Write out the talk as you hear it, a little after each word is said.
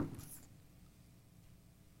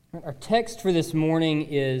Our text for this morning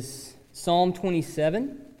is Psalm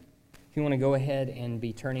 27. If you want to go ahead and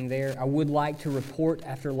be turning there. I would like to report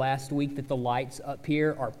after last week that the lights up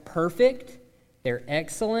here are perfect. They're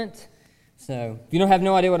excellent. So if you don't have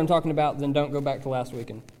no idea what I'm talking about, then don't go back to last week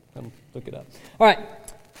and come look it up. All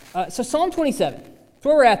right, so Psalm 27. That's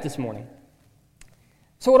where we're at this morning.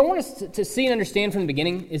 So what I want us to see and understand from the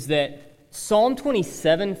beginning is that Psalm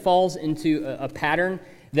 27 falls into a pattern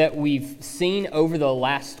that we've seen over the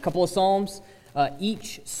last couple of Psalms.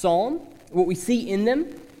 Each Psalm, what we see in them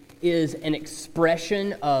is an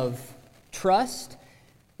expression of trust.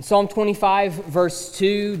 In Psalm 25, verse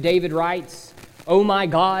 2, David writes, "O my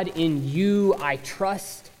God, in you I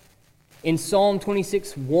trust." In Psalm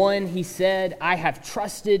 26, 1, he said, "I have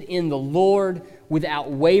trusted in the Lord without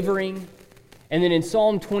wavering." And then in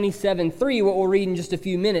Psalm 27, 3, what we'll read in just a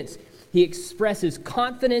few minutes, he expresses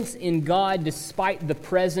confidence in God despite the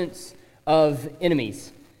presence of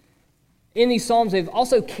enemies. In these Psalms, they've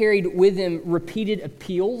also carried with them repeated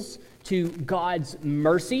appeals to God's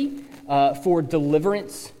mercy for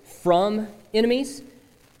deliverance from enemies.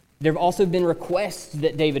 There have also been requests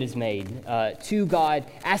that David has made to God,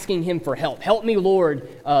 asking him for help. Help me, Lord,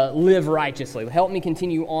 live righteously. Help me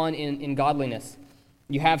continue on in godliness.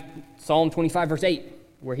 You have Psalm 25, verse 8,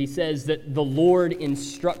 where he says that the Lord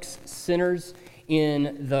instructs sinners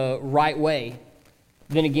in the right way.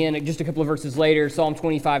 Then again, just a couple of verses later, Psalm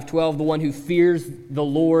 25:12, the one who fears the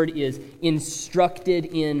Lord is instructed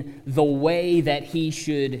in the way that he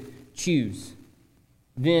should choose.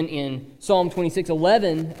 Then in Psalm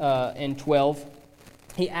 26:11 and 12,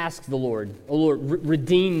 he asks the Lord, "O Lord,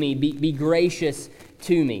 redeem me, be gracious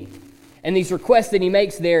to me." And these requests that he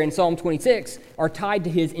makes there in Psalm 26 are tied to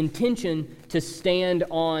his intention to stand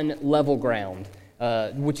on level ground,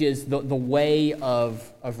 which is the way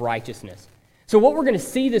of righteousness. So what we're going to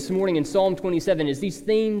see this morning in Psalm 27 is these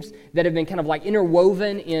themes that have been kind of like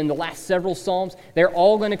interwoven in the last several Psalms. They're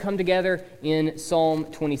all going to come together in Psalm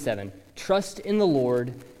 27. Trust in the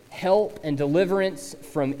Lord, help and deliverance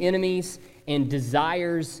from enemies, and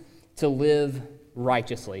desires to live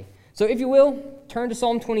righteously. So if you will, turn to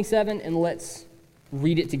Psalm 27 and let's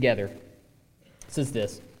read it together. It says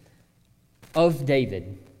this, "Of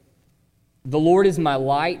David, the Lord is my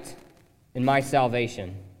light and my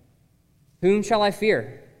salvation. Whom shall I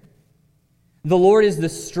fear? The Lord is the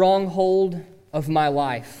stronghold of my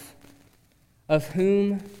life. Of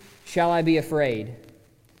whom shall I be afraid?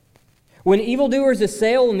 When evildoers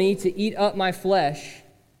assail me to eat up my flesh,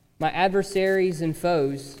 my adversaries and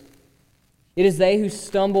foes, it is they who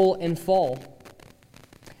stumble and fall.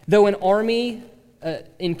 Though an army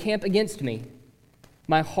encamp against me,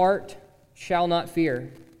 my heart shall not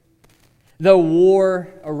fear. Though war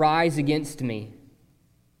arise against me,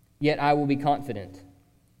 yet I will be confident.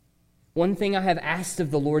 One thing I have asked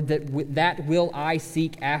of the Lord, that will I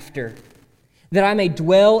seek after, that I may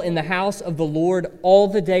dwell in the house of the Lord all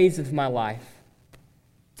the days of my life,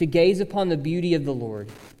 to gaze upon the beauty of the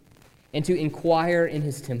Lord and to inquire in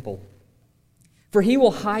his temple. For he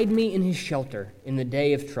will hide me in his shelter in the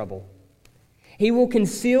day of trouble. He will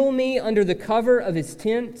conceal me under the cover of his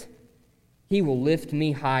tent. He will lift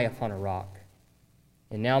me high upon a rock.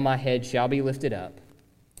 And now my head shall be lifted up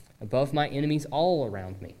above my enemies all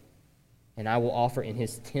around me. And I will offer in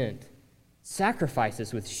his tent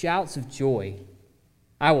sacrifices with shouts of joy.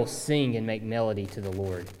 I will sing and make melody to the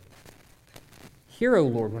Lord. Hear, O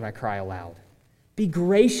Lord, when I cry aloud. Be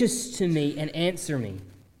gracious to me and answer me.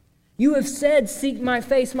 You have said, seek my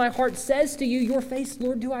face. My heart says to you, your face,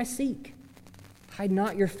 Lord, do I seek. Hide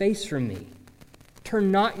not your face from me. Turn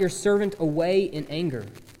not your servant away in anger.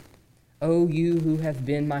 O you who have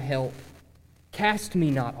been my help, cast me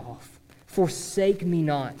not off. Forsake me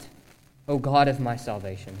not, O God of my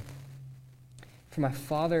salvation. For my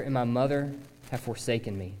father and my mother have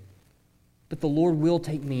forsaken me, but the Lord will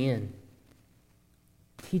take me in.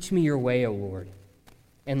 Teach me your way, O Lord,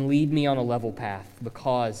 and lead me on a level path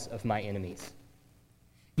because of my enemies.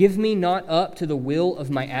 Give me not up to the will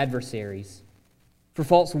of my adversaries, for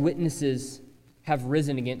false witnesses have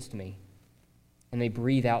risen against me, and they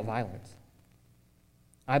breathe out violence.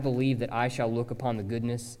 I believe that I shall look upon the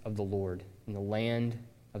goodness of the Lord in the land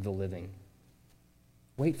of the living.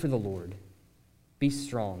 Wait for the Lord. Be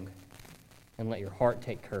strong, and let your heart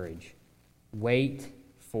take courage. Wait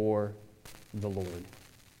for the Lord."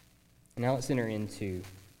 Now let's enter into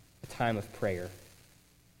a time of prayer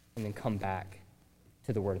and then come back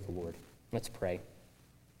to the word of the Lord. Let's pray.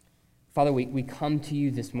 Father, we come to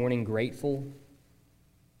you this morning grateful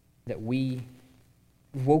that we've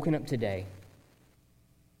woken up today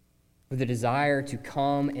with a desire to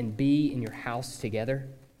come and be in your house together,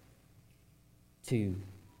 to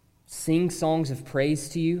sing songs of praise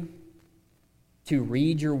to you, to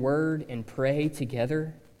read your word and pray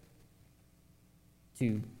together,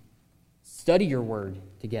 to study your word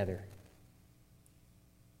together.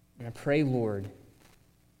 And I pray, Lord,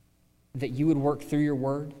 that you would work through your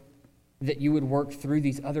word, that you would work through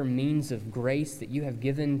these other means of grace that you have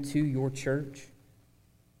given to your church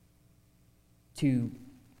to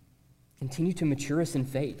continue to mature us in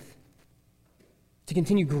faith, to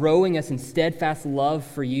continue growing us in steadfast love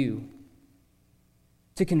for you,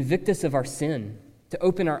 to convict us of our sin, to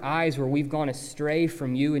open our eyes where we've gone astray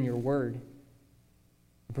from you and your word,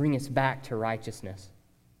 bring us back to righteousness,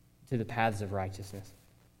 to the paths of righteousness.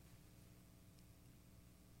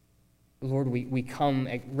 Lord, we come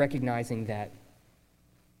recognizing that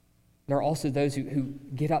there are also those who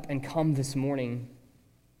get up and come this morning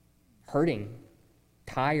hurting,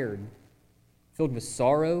 tired, filled with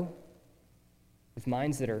sorrow, with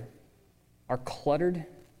minds that are cluttered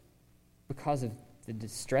because of the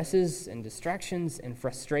distresses and distractions and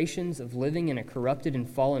frustrations of living in a corrupted and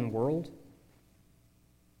fallen world.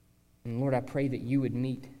 And Lord, I pray that you would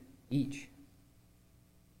meet each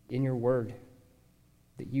in your word,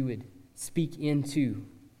 that you would speak into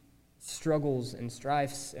struggles and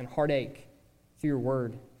strifes and heartache through your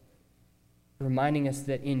word, reminding us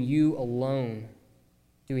that in you alone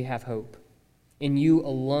do we have hope. In you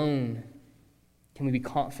alone can we be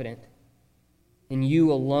confident. In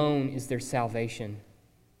you alone is there salvation.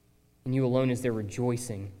 In you alone is there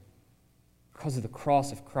rejoicing because of the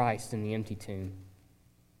cross of Christ and the empty tomb.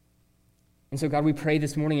 And so, God, we pray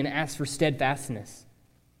this morning and ask for steadfastness.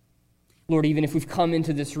 Lord, even if we've come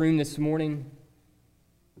into this room this morning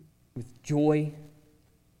with joy,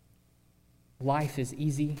 life is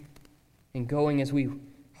easy and going as we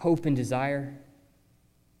hope and desire,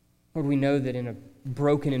 Lord, we know that in a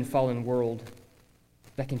broken and fallen world,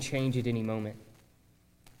 that can change at any moment.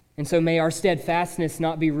 And so may our steadfastness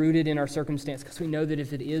not be rooted in our circumstance, because we know that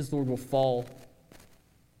if it is, Lord, we'll fall.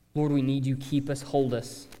 Lord, we need you. Keep us, hold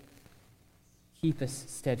us. Keep us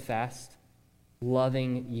steadfast,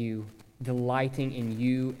 loving you, delighting in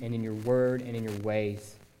you and in your word and in your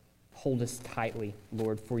ways. Hold us tightly,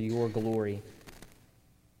 Lord, for your glory.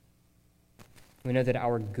 We know that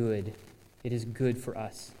our good, it is good for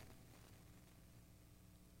us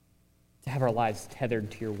to have our lives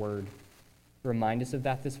tethered to your word. Remind us of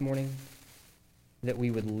that this morning, that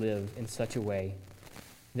we would live in such a way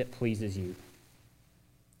that pleases you.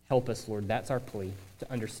 Help us, Lord. That's our plea,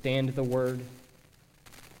 to understand the word,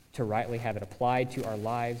 to rightly have it applied to our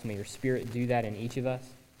lives. May your Spirit do that in each of us,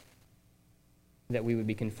 that we would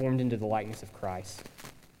be conformed into the likeness of Christ,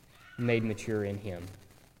 made mature in him.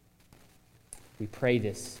 We pray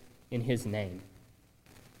this in his name.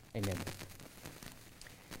 Amen.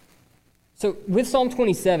 So with Psalm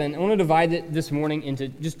 27, I want to divide it this morning into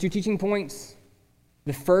just two teaching points.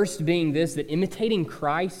 The first being this, that imitating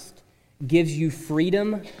Christ gives you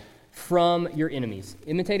freedom from your enemies.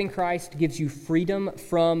 Imitating Christ gives you freedom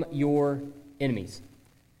from your enemies.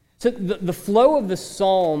 So the flow of the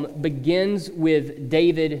psalm begins with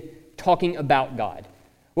David talking about God.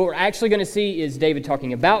 What we're actually going to see is David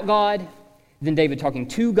talking about God, then David talking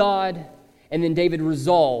to God, and then David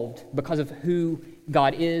resolved because of who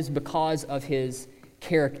God is, because of his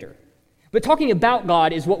character. But talking about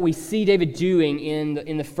God is what we see David doing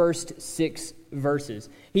in the first 6 verses.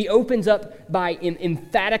 He opens up by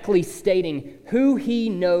emphatically stating who he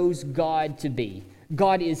knows God to be.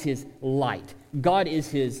 God is his light. God is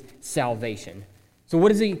his salvation. So what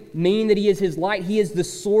does he mean that he is his light? He is the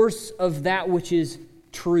source of that which is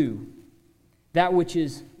true, that which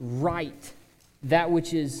is right, that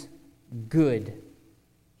which is good.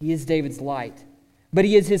 He is David's light. But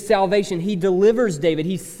he is his salvation. He delivers David.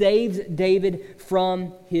 He saves David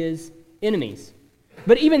from his enemies.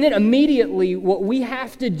 But even then, immediately, what we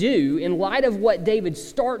have to do, in light of what David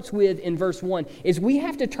starts with in verse 1, is we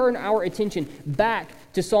have to turn our attention back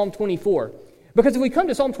to Psalm 24. Because if we come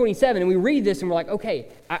to Psalm 27 and we read this and we're like, okay,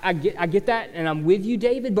 I get that and I'm with you,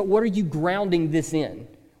 David, but what are you grounding this in?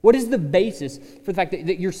 What is the basis for the fact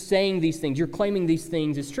that you're saying these things, you're claiming these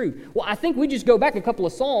things as true? Well, I think we just go back a couple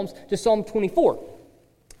of Psalms to Psalm 24.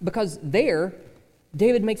 Because there,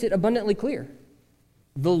 David makes it abundantly clear.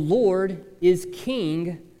 The Lord is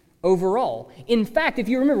king over all. In fact, if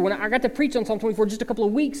you remember, when I got to preach on Psalm 24 just a couple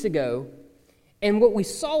of weeks ago, and what we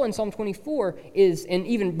saw in Psalm 24 is, and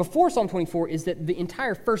even before Psalm 24, is that the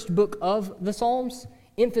entire first book of the Psalms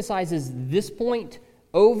emphasizes this point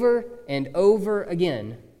over and over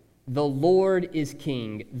again. The Lord is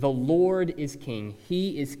king. The Lord is king.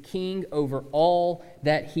 He is king over all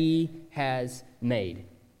that he has made.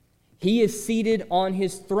 He is seated on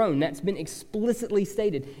his throne. That's been explicitly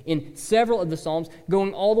stated in several of the Psalms,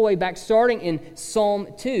 going all the way back, starting in Psalm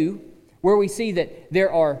 2, where we see that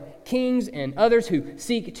there are kings and others who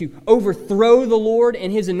seek to overthrow the Lord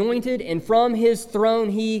and his anointed, and from his throne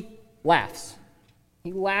he laughs.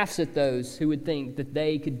 He laughs at those who would think that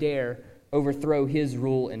they could dare overthrow his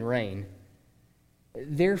rule and reign.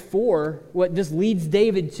 Therefore, what this leads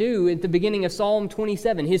David to at the beginning of Psalm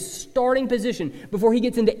 27, his starting position before he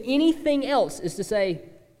gets into anything else, is to say,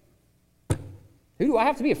 who do I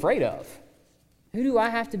have to be afraid of? Who do I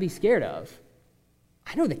have to be scared of?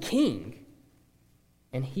 I know the King,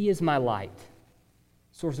 and he is my light,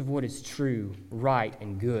 source of what is true, right,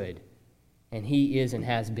 and good, and he is and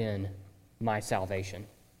has been my salvation.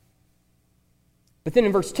 But then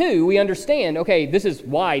in verse 2, we understand, okay, this is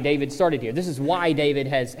why David started here. This is why David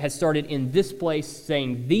has started in this place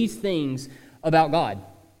saying these things about God.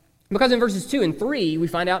 Because in verses 2 and 3, we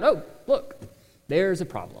find out, oh, look, there's a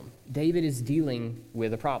problem. David is dealing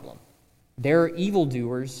with a problem. There are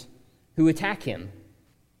evildoers who attack him.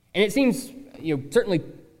 And it seems, certainly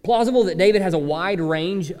plausible that David has a wide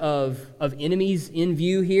range of enemies in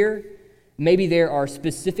view here. Maybe there are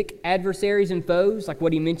specific adversaries and foes, like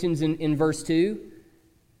what he mentions in verse 2,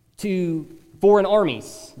 to foreign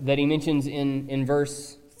armies that he mentions in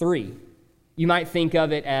verse 3. You might think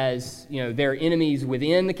of it as, there are enemies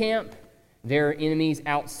within the camp, there are enemies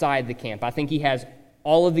outside the camp. I think he has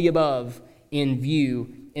all of the above in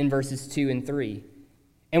view in verses 2 and 3.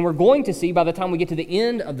 And we're going to see by the time we get to the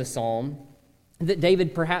end of the psalm that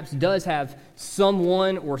David perhaps does have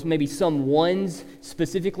someone or maybe some ones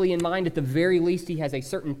specifically in mind. At the very least, he has a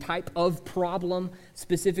certain type of problem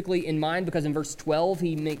specifically in mind, because in verse 12,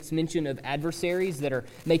 he makes mention of adversaries that are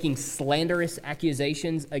making slanderous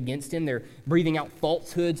accusations against him. They're breathing out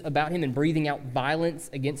falsehoods about him and breathing out violence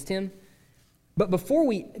against him. But before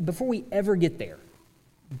we ever get there,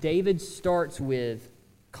 David starts with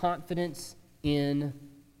confidence in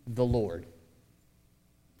the Lord.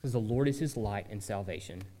 Because the Lord is his light and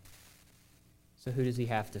salvation. So who does he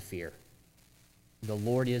have to fear? The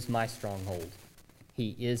Lord is my stronghold.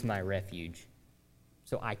 He is my refuge.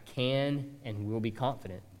 So I can and will be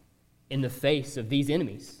confident in the face of these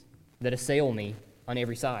enemies that assail me on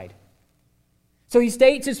every side. So he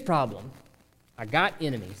states his problem. I got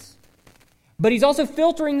enemies. But he's also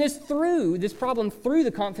filtering this problem through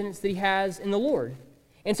the confidence that he has in the Lord.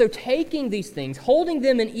 And so taking these things, holding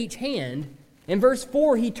them in each hand, in verse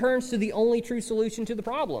 4, he turns to the only true solution to the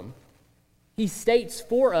problem. He states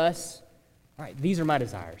for us, all right, these are my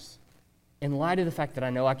desires. In light of the fact that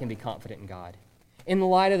I know I can be confident in God, in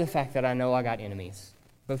light of the fact that I know I got enemies,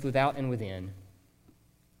 both without and within,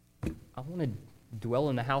 I want to dwell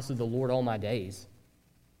in the house of the Lord all my days.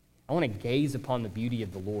 I want to gaze upon the beauty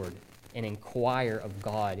of the Lord and inquire of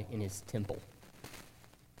God in his temple.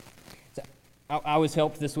 So I was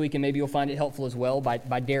helped this week, and maybe you'll find it helpful as well, by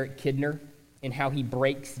Derek Kidner, and how he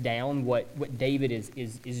breaks down what David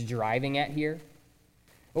is driving at here.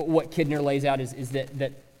 What Kidner lays out is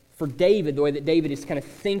that for David, the way that David is kind of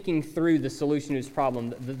thinking through the solution to his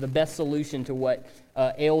problem, the best solution to what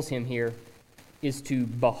ails him here is to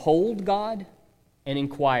behold God and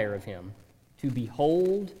inquire of him. To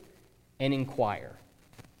behold and inquire.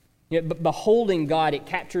 But beholding God, it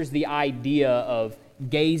captures the idea of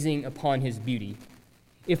gazing upon his beauty.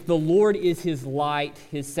 If the Lord is his light,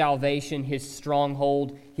 his salvation, his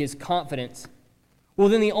stronghold, his confidence, well,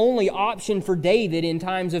 then the only option for David in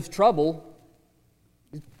times of trouble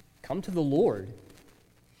is come to the Lord.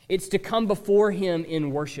 It's to come before him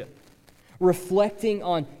in worship, reflecting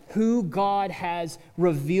on who God has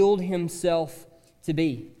revealed himself to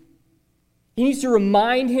be. He needs to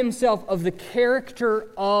remind himself of the character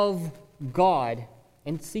of God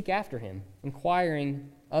and seek after him,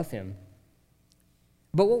 inquiring of him.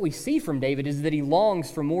 But what we see from David is that he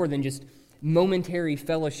longs for more than just momentary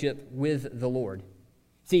fellowship with the Lord.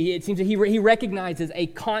 See, it seems that he recognizes a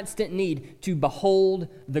constant need to behold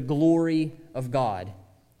the glory of God.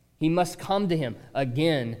 He must come to him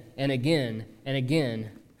again and again and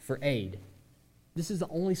again for aid. This is the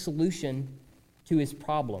only solution to his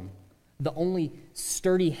problem, the only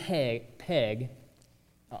sturdy peg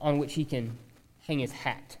on which he can hang his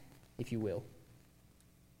hat, if you will.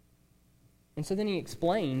 And so then he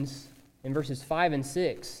explains in verses 5 and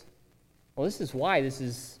 6, well, this is why this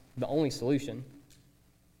is the only solution.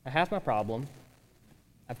 I have my problem.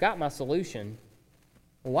 I've got my solution.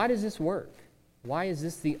 Well, why does this work? Why is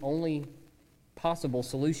this the only possible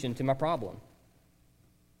solution to my problem?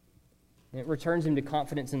 And it returns him to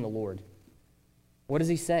confidence in the Lord. What does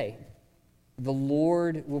he say? The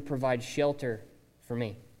Lord will provide shelter for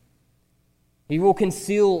me. He will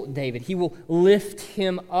conceal David. He will lift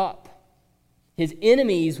him up. His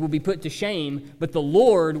enemies will be put to shame, but the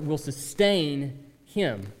Lord will sustain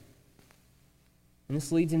him. And this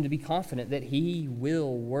leads him to be confident that he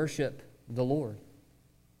will worship the Lord.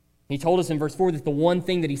 He told us in verse 4 that the one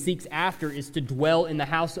thing that he seeks after is to dwell in the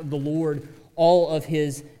house of the Lord all of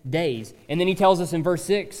his days. And then he tells us in verse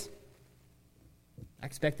 6, I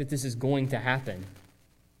expect that this is going to happen.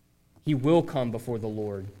 He will come before the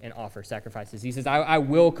Lord and offer sacrifices. He says, I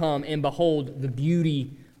will come and behold the beauty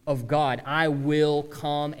of God. I will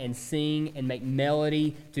come and sing and make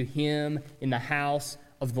melody to him in the house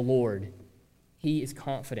of the Lord. He is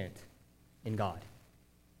confident in God.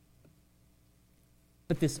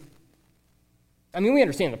 But we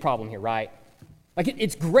understand the problem here, right? Like,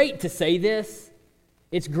 it's great to say this.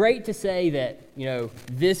 It's great to say that,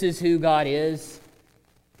 this is who God is.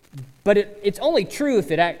 But it's only true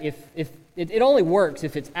if it only works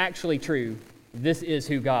if it's actually true. This is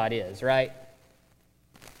who God is, right?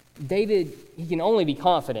 David, he can only be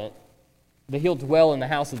confident that he'll dwell in the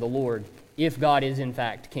house of the Lord if God is in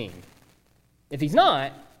fact king. If he's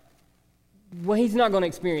not, well, he's not going to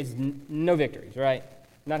experience no victories, right?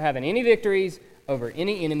 Not having any victories over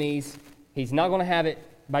any enemies. He's not going to have it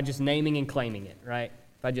by just naming and claiming it, right?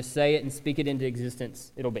 If I just say it and speak it into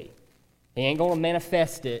existence, it'll be. He ain't going to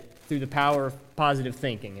manifest it through the power of positive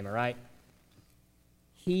thinking, am I right?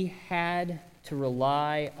 He had to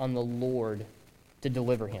rely on the Lord to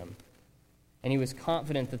deliver him. And he was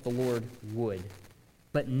confident that the Lord would,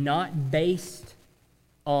 but not based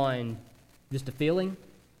on just a feeling.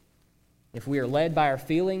 If we are led by our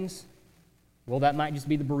feelings, well, that might just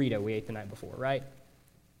be the burrito we ate the night before, right?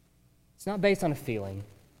 It's not based on a feeling.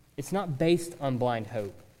 It's not based on blind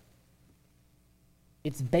hope.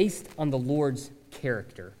 It's based on the Lord's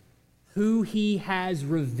character, who he has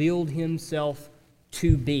revealed himself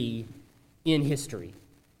to be in history.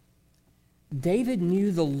 David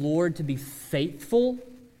knew the Lord to be faithful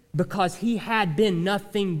because he had been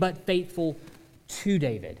nothing but faithful to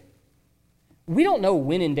David. We don't know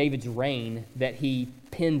when in David's reign that he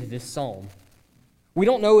penned this psalm. We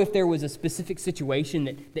don't know if there was a specific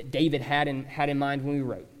situation that David had in mind when he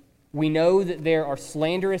wrote. We know that there are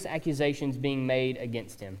slanderous accusations being made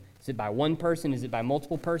against him. Is it by one person? Is it by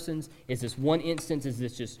multiple persons? Is this one instance? Is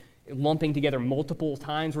this just lumping together multiple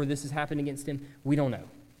times where this has happened against him? We don't know.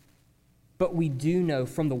 But we do know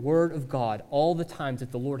from the Word of God all the times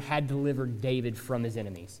that the Lord had delivered David from his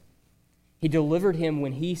enemies. He delivered him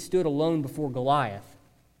when he stood alone before Goliath.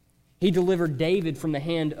 He delivered David from the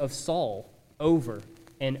hand of Saul over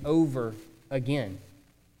and over again.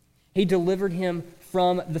 He delivered him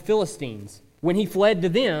from the Philistines when he fled to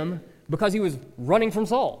them because he was running from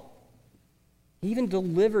Saul. He even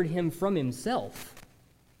delivered him from himself.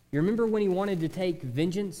 You remember when he wanted to take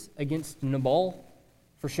vengeance against Nabal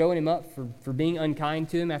for showing him up, for being unkind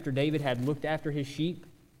to him after David had looked after his sheep?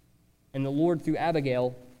 And the Lord, through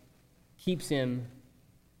Abigail, keeps him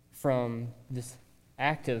from this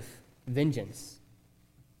act of vengeance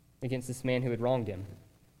against this man who had wronged him.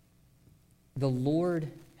 The Lord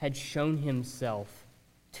had shown himself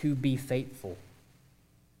to be faithful.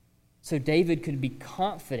 So David could be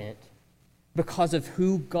confident because of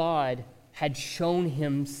who God had shown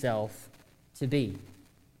himself to be.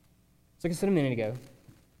 So like I said a minute ago,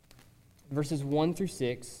 verses 1 through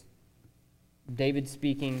 6, David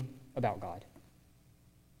speaking about God.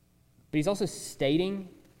 But he's also stating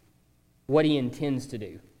what he intends to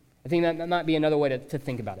do. I think that might be another way to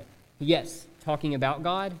think about it. Yes, talking about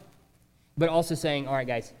God, but also saying, all right,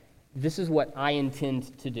 guys, this is what I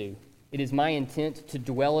intend to do. It is my intent to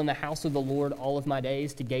dwell in the house of the Lord all of my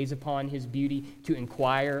days, to gaze upon his beauty, to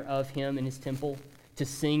inquire of him in his temple, to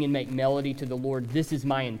sing and make melody to the Lord. This is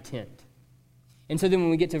my intent. And so then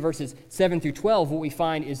when we get to verses 7 through 12, what we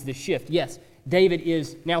find is the shift. Yes, David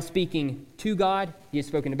is now speaking to God. He has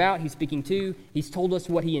spoken about, he's speaking to. He's told us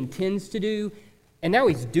what he intends to do, and now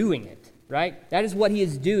he's doing it, right? That is what he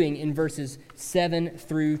is doing in verses 7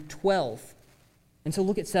 through 12. And so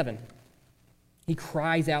look at 7. He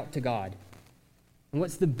cries out to God. And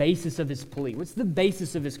what's the basis of his plea? What's the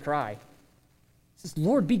basis of his cry? He says,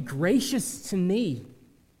 Lord, be gracious to me.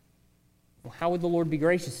 Well, how would the Lord be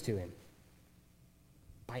gracious to him?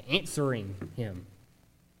 By answering him.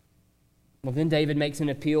 Well, then David makes an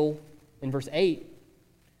appeal in verse 8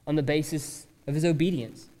 on the basis of his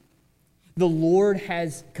obedience. The Lord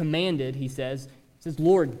has commanded, he says,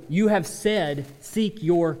 Lord, you have said, seek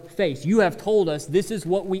your face. You have told us this is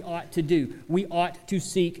what we ought to do. We ought to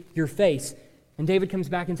seek your face. And David comes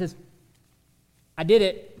back and says, I did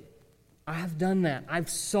it. I have done that. I've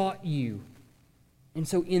sought you. And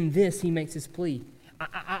so in this, he makes his plea.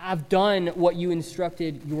 I've done what you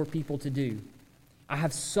instructed your people to do. I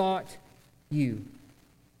have sought you.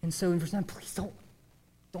 And so in verse 9, please don't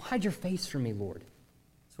hide your face from me, Lord.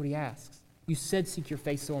 That's what he asks. You said seek your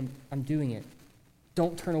face, so I'm doing it.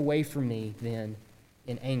 Don't turn away from me then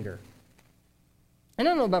in anger. And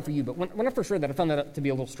I don't know about for you, but when I first read that, I found that to be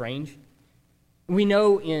a little strange. We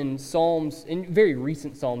know in Psalms, in very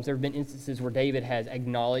recent Psalms, there have been instances where David has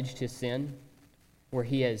acknowledged his sin, where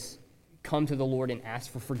he has come to the Lord and asked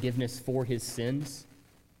for forgiveness for his sins.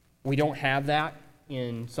 We don't have that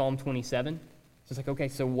in Psalm 27. So it's like, okay,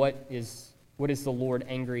 so what is the Lord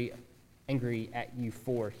angry at you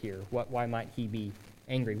for here? Why might he be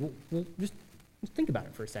angry? Well, just think about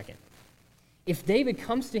it for a second. If David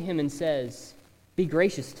comes to him and says, be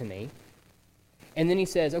gracious to me, and then he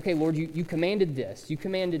says, okay, Lord, you commanded this. You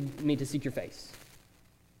commanded me to seek your face,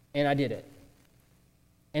 and I did it.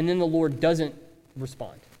 And then the Lord doesn't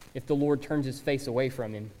respond. If the Lord turns his face away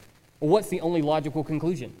from him, well, what's the only logical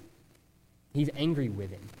conclusion? He's angry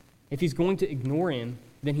with him. If he's going to ignore him,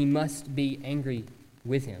 then he must be angry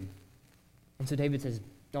with him. And so David says,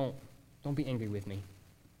 don't be angry with me.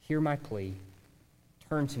 Hear my plea.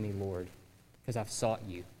 Turn to me, Lord, because I've sought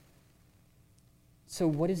you. So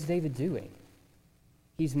what is David doing?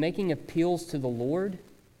 He's making appeals to the Lord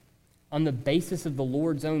on the basis of the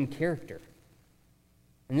Lord's own character.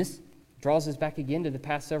 And this draws us back again to the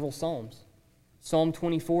past several Psalms. Psalm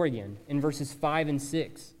 24 again, in verses 5 and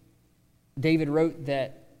 6. David wrote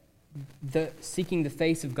that seeking the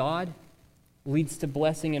face of God leads to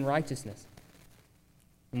blessing and righteousness.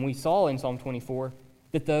 And we saw in Psalm 24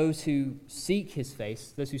 that those who seek his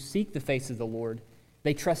face, those who seek the face of the Lord,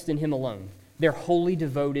 they trust in him alone. They're wholly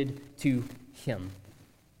devoted to him.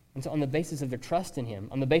 And so on the basis of their trust in him,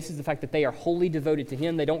 on the basis of the fact that they are wholly devoted to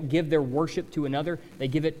him, they don't give their worship to another, they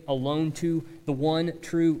give it alone to the one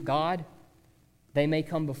true God, they may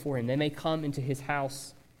come before him. They may come into his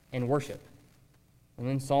house and worship. And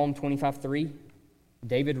in Psalm 25:3,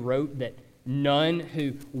 David wrote that none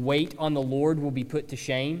who wait on the Lord will be put to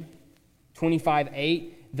shame.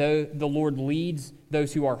 25:8, the Lord leads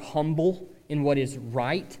those who are humble in what is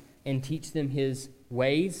right and teach them his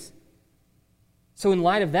ways. So in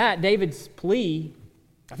light of that, David's plea,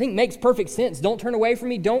 I think, makes perfect sense. Don't turn away from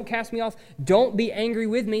me. Don't cast me off. Don't be angry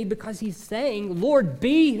with me, because he's saying, Lord,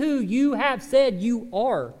 be who you have said you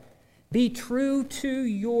are. Be true to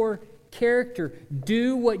your character.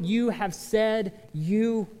 Do what you have said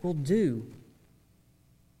you will do.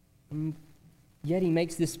 And yet he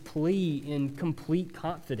makes this plea in complete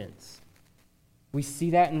confidence. We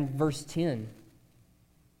see that in verse 10.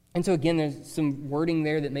 And so again, there's some wording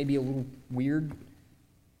there that may be a little weird.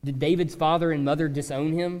 Did David's father and mother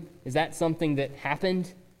disown him? Is that something that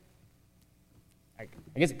happened?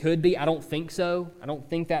 I guess it could be. I don't think so. I don't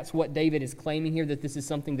think that's what David is claiming here, that this is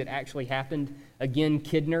something that actually happened. Again,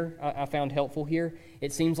 Kidner, I found helpful here.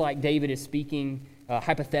 It seems like David is speaking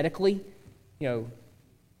hypothetically.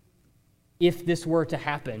 If this were to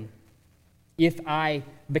happen, if I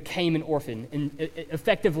became an orphan, and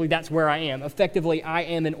effectively that's where I am. Effectively, I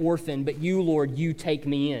am an orphan, but you, Lord, you take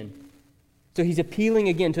me in. So he's appealing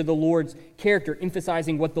again to the Lord's character,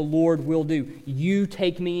 emphasizing what the Lord will do. You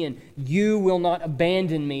take me in. You will not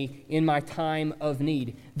abandon me in my time of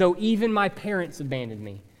need. Though even my parents abandoned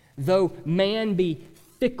me, though man be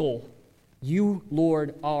fickle, you,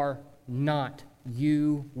 Lord, are not.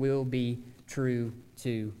 You will be true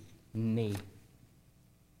to me.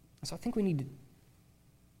 So I think we need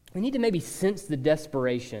to maybe sense the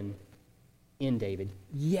desperation in David.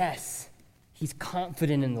 Yes, he's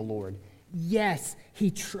confident in the Lord. Yes, he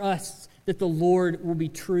trusts that the Lord will be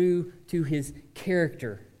true to his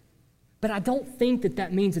character. But I don't think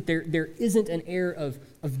that means that there isn't an air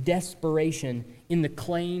of desperation in the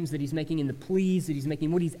claims that he's making, in the pleas that he's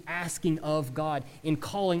making, what he's asking of God, in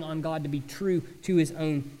calling on God to be true to his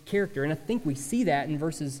own character. And I think we see that in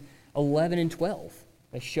verses 11 and 12.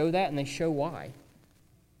 They show that, and they show why.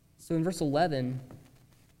 So in verse 11,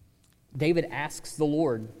 David asks the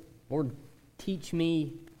Lord, Lord, teach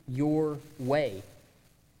me your way.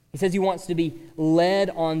 He says he wants to be led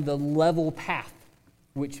on the level path,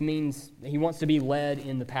 which means he wants to be led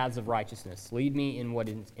in the paths of righteousness. Lead me in what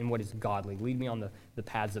is godly. Lead me on the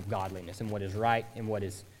paths of godliness, and what is right and what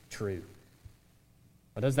is true.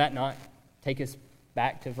 But does that not take us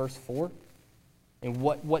back to verse 4? And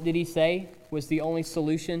what did he say was the only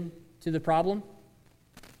solution to the problem?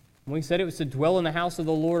 Well, he said it was to dwell in the house of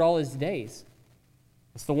the Lord all his days.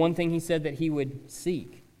 It's the one thing he said that he would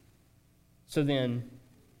seek. So then,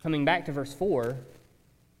 coming back to verse 4,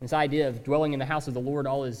 this idea of dwelling in the house of the Lord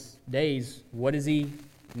all his days, what does he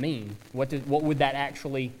mean? What would that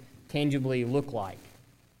actually tangibly look like?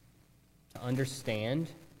 to understand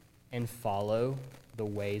and follow the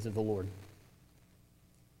ways of the Lord.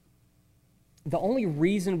 The only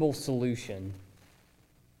reasonable solution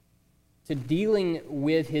to dealing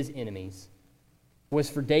with his enemies was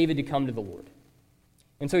for David to come to the Lord.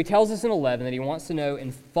 And so he tells us in 11 that he wants to know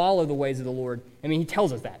and follow the ways of the Lord. I mean, he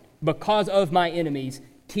tells us that. Because of my enemies,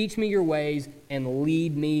 teach me your ways and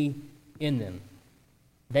lead me in them.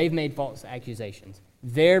 They've made false accusations.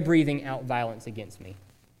 They're breathing out violence against me.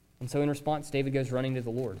 And so in response, David goes running to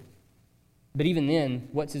the Lord. But even then,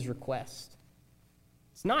 what's his request?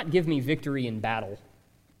 It's not give me victory in battle.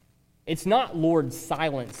 It's not, Lord,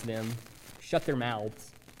 silence them, shut their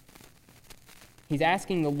mouths. He's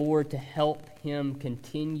asking the Lord to help him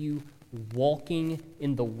continue walking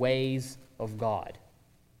in the ways of God.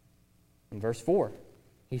 In verse 4,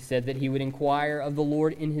 he said that he would inquire of the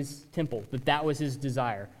Lord in his temple, that was his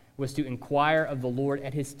desire, was to inquire of the Lord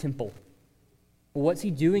at his temple. Well, what's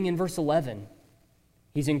he doing in verse 11?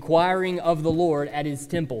 He's inquiring of the Lord at his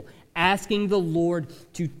temple, asking the Lord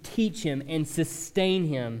to teach him and sustain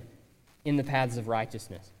him in the paths of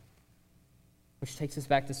righteousness. Which takes us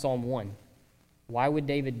back to Psalm 1. Why would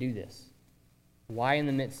David do this? Why in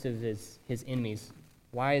the midst of his enemies?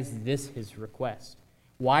 Why is this his request?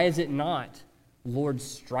 Why is it not, Lord,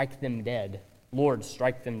 strike them dead? Lord,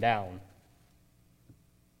 strike them down.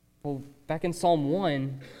 Well, back in Psalm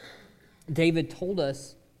 1, David told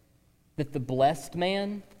us that the blessed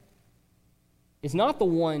man is not the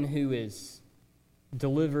one who is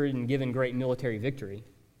delivered and given great military victory.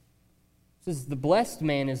 It says the blessed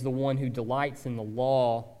man is the one who delights in the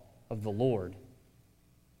law of the Lord.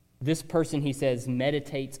 This person, he says,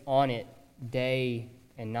 meditates on it day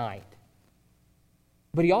and night.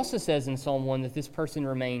 But he also says in Psalm 1 that this person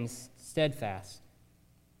remains steadfast.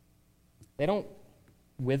 They don't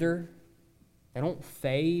wither. They don't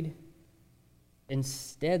fade.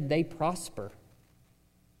 Instead, they prosper.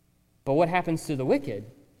 But what happens to the wicked?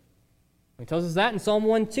 He tells us that in Psalm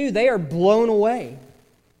 1 too. They are blown away.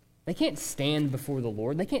 They can't stand before the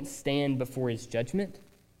Lord. They can't stand before his judgment.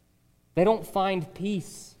 They don't find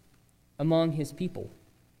peace among his people.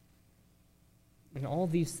 And all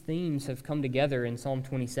these themes have come together in Psalm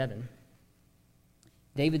 27.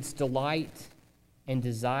 David's delight and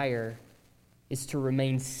desire is to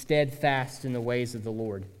remain steadfast in the ways of the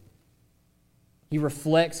Lord. He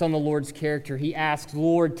reflects on the Lord's character. He asks,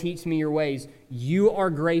 Lord, teach me your ways. You are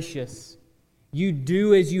gracious. You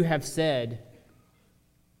do as you have said.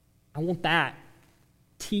 I want that.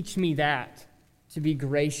 Teach me that, to be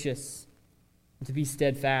gracious and to be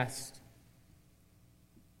steadfast.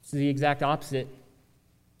 This is the exact opposite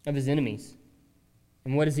of his enemies.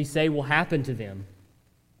 And what does he say will happen to them?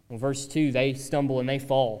 Well, verse 2, they stumble and they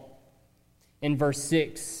fall. In verse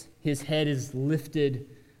 6, his head is lifted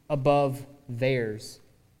above theirs.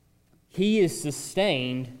 He is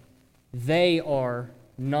sustained, they are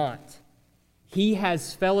not. He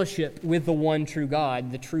has fellowship with the one true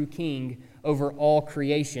God, the true King over all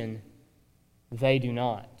creation. They do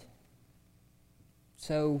not.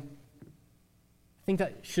 So, I think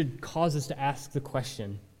that should cause us to ask the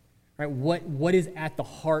question, right? What is at the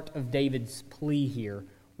heart of David's plea here?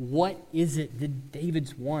 What is it that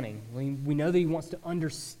David's wanting? We know that he wants to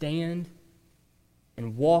understand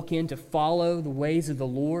and walk in to follow the ways of the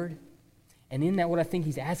Lord. And in that, what I think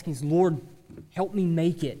he's asking is, Lord, help me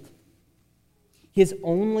make it. His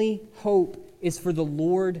only hope is for the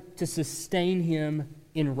Lord to sustain him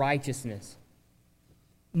in righteousness.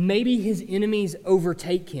 Maybe his enemies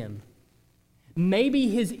overtake him. Maybe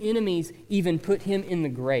his enemies even put him in the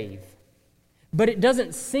grave. But it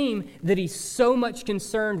doesn't seem that he's so much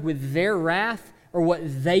concerned with their wrath or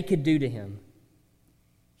what they could do to him.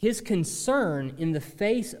 His concern in the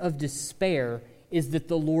face of despair is that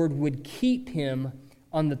the Lord would keep him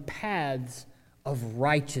on the paths of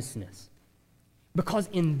righteousness. Because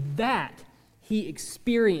in that, he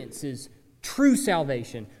experiences true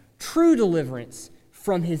salvation, true deliverance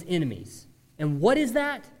from his enemies. And what is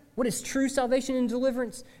that? What is true salvation and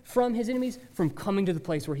deliverance from his enemies? From coming to the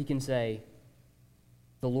place where he can say,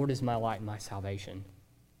 the Lord is my light and my salvation.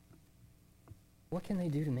 What can they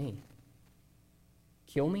do to me?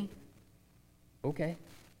 Kill me? Okay.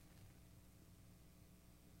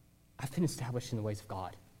 I've been established in the ways of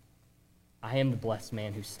God. I am the blessed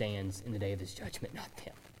man who stands in the day of his judgment, not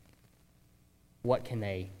them. What can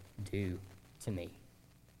they do to me?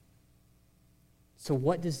 So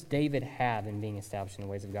what does David have in being established in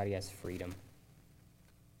the ways of God? He has freedom.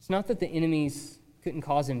 It's not that the enemies couldn't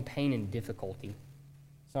cause him pain and difficulty.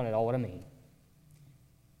 It's not at all what I mean.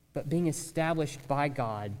 But being established by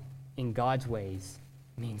God in God's ways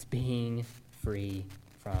means being free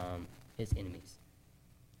from his enemies.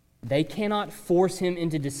 They cannot force him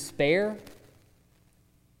into despair.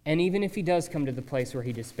 And even if he does come to the place where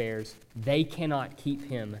he despairs, they cannot keep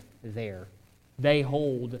him there. They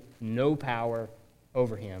hold no power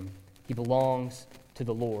over him. He belongs to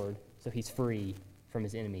the Lord, so he's free from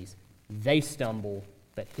his enemies. They stumble,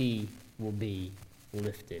 but he will be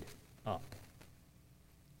lifted up.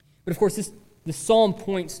 But of course, the psalm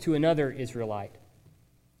points to another Israelite,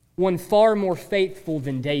 one far more faithful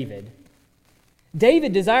than David.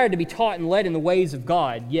 David desired to be taught and led in the ways of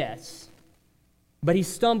God, yes, but he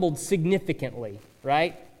stumbled significantly,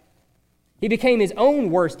 right? He became his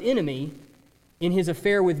own worst enemy in his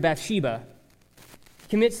affair with Bathsheba,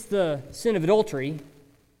 commits the sin of adultery,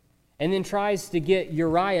 and then tries to get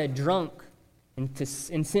Uriah drunk and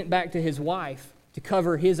sent back to his wife to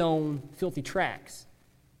cover his own filthy tracks.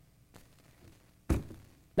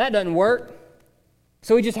 That doesn't work,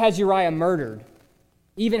 so he just has Uriah murdered,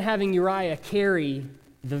 even having Uriah carry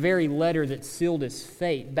the very letter that sealed his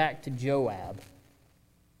fate back to Joab.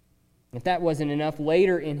 If that wasn't enough,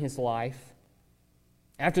 later in his life,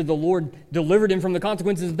 after the Lord delivered him from the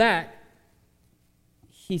consequences of that,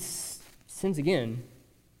 he sins again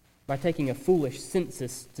by taking a foolish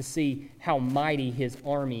census to see how mighty his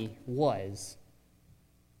army was.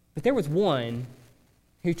 But there was one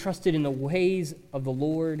who trusted in the ways of the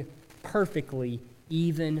Lord perfectly,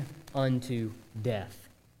 even unto death.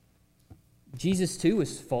 Jesus, too,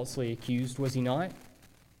 was falsely accused, was he not?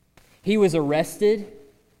 He was arrested,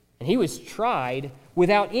 and he was tried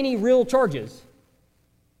without any real charges.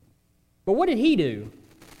 But what did he do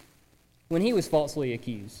when he was falsely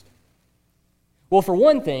accused? Well, for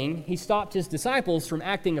one thing, he stopped his disciples from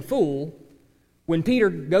acting a fool when Peter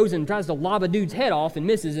goes and tries to lob a dude's head off and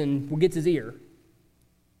misses and gets his ear.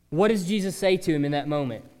 What does Jesus say to him in that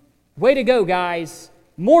moment? Way to go, guys.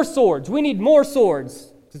 More swords. We need more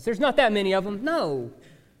swords. Because there's not that many of them. No.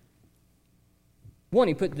 One,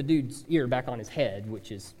 he put the dude's ear back on his head,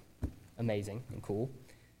 which is amazing and cool.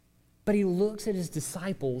 But he looks at his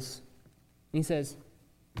disciples and he says,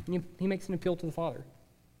 he makes an appeal to the Father.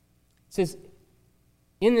 He says,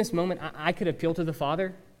 in this moment, I could appeal to the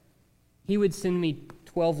Father. He would send me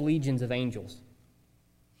 12 legions of angels.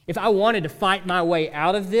 If I wanted to fight my way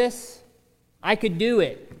out of this, I could do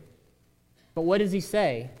it. But what does he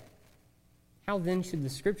say? How then should the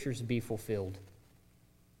Scriptures be fulfilled?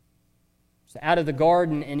 So out of the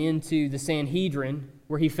garden and into the Sanhedrin,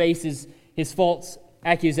 where he faces his false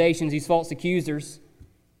accusations, these false accusers,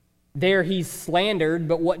 there he's slandered,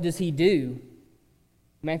 but what does he do?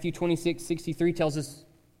 Matthew 26:63 tells us,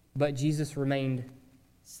 but Jesus remained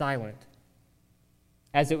silent.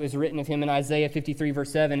 As it was written of him in Isaiah 53,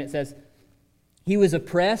 verse 7, it says, he was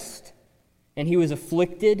oppressed and he was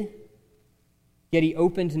afflicted, yet he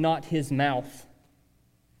opened not his mouth.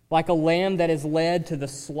 Like a lamb that is led to the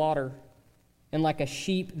slaughter, and like a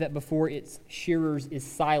sheep that before its shearers is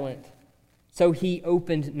silent, so he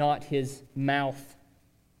opened not his mouth.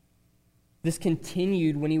 This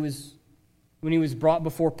continued when he was brought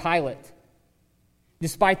before Pilate.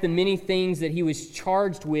 Despite the many things that he was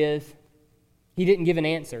charged with, he didn't give an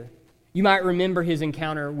answer. You might remember his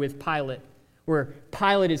encounter with Pilate, where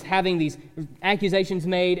Pilate is having these accusations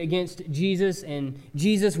made against Jesus, and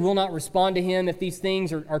Jesus will not respond to him if these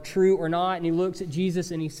things are true or not. And he looks at Jesus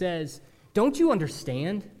and he says, don't you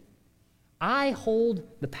understand? I hold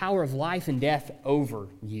the power of life and death over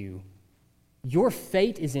you. Your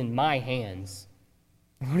fate is in my hands.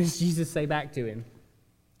 What does Jesus say back to him?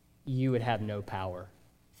 You would have no power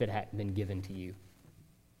if it hadn't been given to you.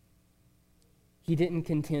 He didn't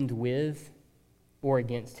contend with or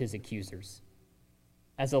against his accusers.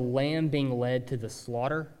 As a lamb being led to the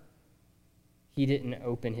slaughter, he didn't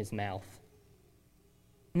open his mouth.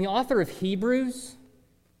 And the author of Hebrews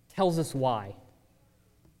tells us why.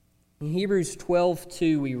 In Hebrews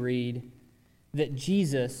 12:2 we read that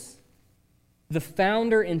Jesus, the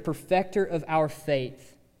founder and perfecter of our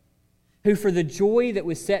faith, who for the joy that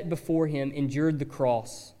was set before him endured the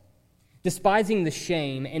cross, despising the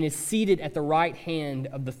shame, and is seated at the right hand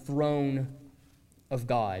of the throne of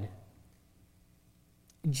God.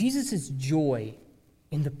 Jesus' joy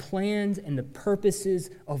in the plans and the purposes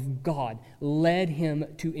of God led him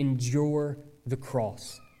to endure the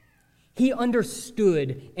cross. He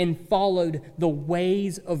understood and followed the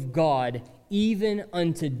ways of God, even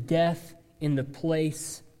unto death in the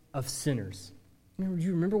place of sinners. Do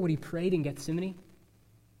you remember what he prayed in Gethsemane?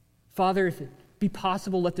 Father, if it be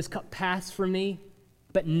possible, let this cup pass from me,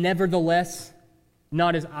 but nevertheless,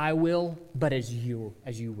 not as I will, but as you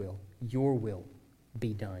will. Your will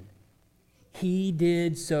be done. He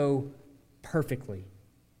did so perfectly,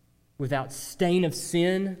 without stain of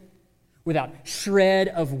sin, without shred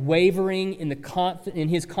of wavering in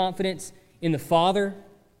his confidence in the Father.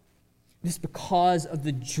 This because of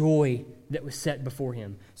the joy that was set before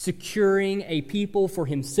him, securing a people for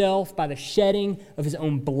himself by the shedding of his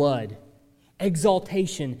own blood,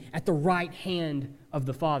 exaltation at the right hand of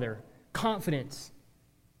the Father, confidence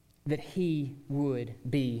that he would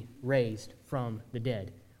be raised from the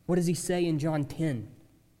dead. What does he say in John 10?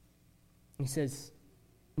 He says,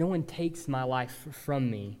 "No one takes my life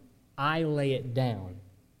from me. I lay it down.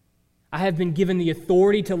 I have been given the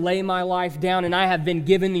authority to lay my life down, and I have been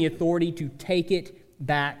given the authority to take it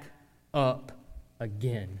back up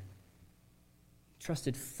again."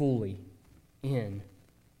 Trusted fully in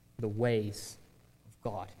the ways of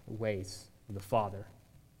God, the ways of the Father.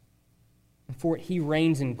 And for it, he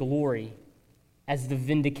reigns in glory as the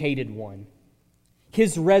vindicated one.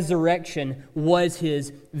 His resurrection was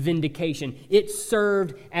his vindication. It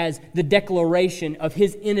served as the declaration of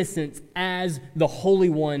his innocence as the Holy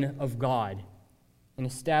One of God, and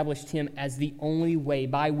established him as the only way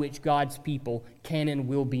by which God's people can and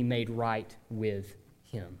will be made right with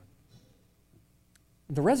him.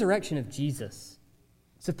 The resurrection of Jesus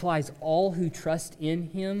supplies all who trust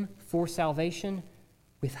in him for salvation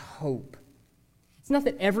with hope. It's not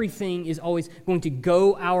that everything is always going to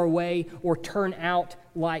go our way or turn out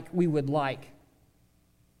like we would like.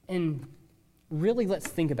 And really, let's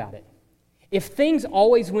think about it. If things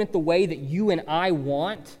always went the way that you and I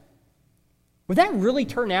want, would that really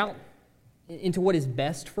turn out into what is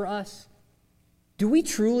best for us? Do we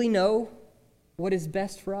truly know what is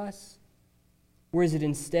best for us? Or is it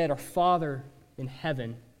instead our Father in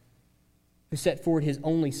heaven who set forward his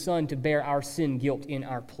only Son to bear our sin guilt in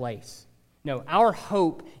our place? No, our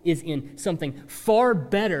hope is in something far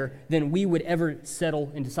better than we would ever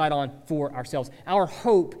settle and decide on for ourselves. Our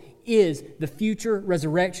hope is the future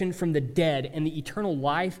resurrection from the dead and the eternal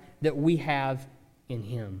life that we have in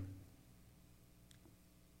him.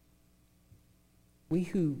 We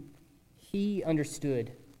who he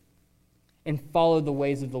understood and followed the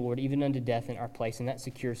ways of the Lord, even unto death in our place, and that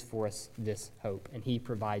secures for us this hope, and he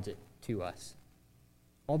provides it to us.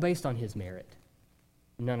 All based on his merit,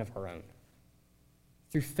 none of our own.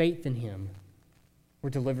 Through faith in him, we're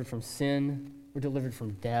delivered from sin, we're delivered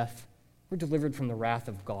from death, we're delivered from the wrath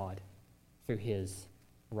of God through his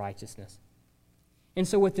righteousness. And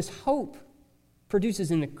so what this hope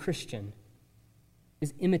produces in the Christian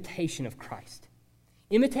is imitation of Christ.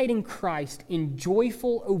 Imitating Christ in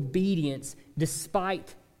joyful obedience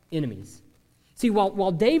despite enemies. See,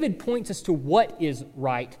 while David points us to what is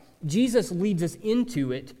right, Jesus leads us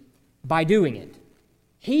into it by doing it.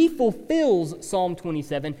 He fulfills Psalm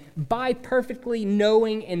 27 by perfectly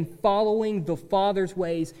knowing and following the Father's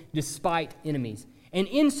ways despite enemies. And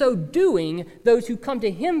in so doing, those who come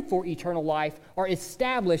to him for eternal life are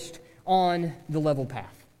established on the level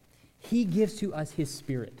path. He gives to us his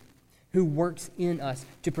Spirit, who works in us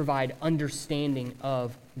to provide understanding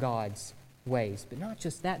of God's ways. But not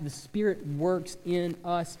just that, the Spirit works in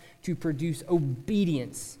us to produce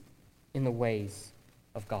obedience in the ways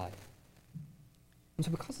of God. And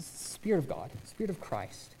so because it's the Spirit of God, the Spirit of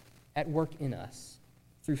Christ, at work in us,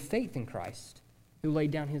 through faith in Christ, who laid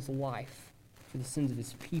down his life for the sins of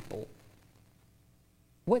his people,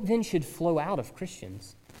 what then should flow out of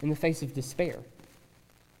Christians in the face of despair?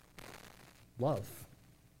 Love,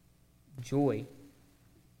 joy,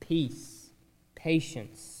 peace,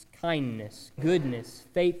 patience, kindness, goodness,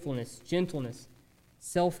 faithfulness, gentleness,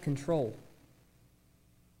 self-control.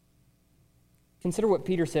 Consider what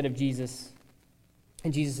Peter said of Jesus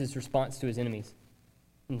and Jesus' response to his enemies.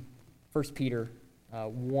 In 1 Peter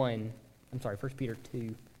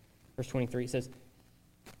 2, verse 23, it says,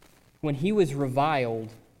 "When he was reviled,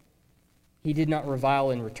 he did not revile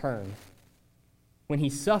in return. When he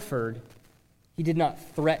suffered, he did not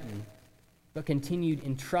threaten, but continued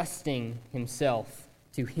entrusting himself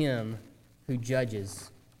to him who judges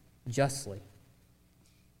justly."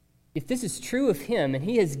 If this is true of him, and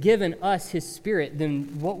he has given us his Spirit,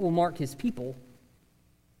 then what will mark his people?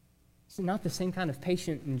 It's not the same kind of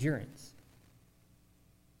patient endurance.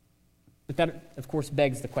 But that, of course,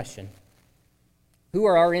 begs the question, who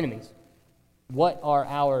are our enemies? What are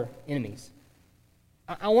our enemies?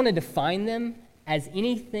 I want to define them as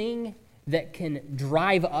anything that can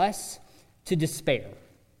drive us to despair.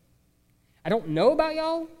 I don't know about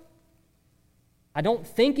y'all. I don't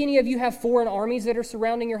think any of you have foreign armies that are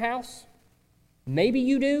surrounding your house. Maybe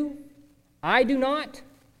you do. I do not.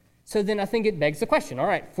 So then I think it begs the question, all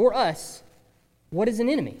right, for us, what is an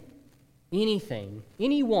enemy? Anything,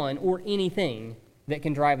 anyone, or anything that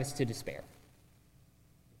can drive us to despair.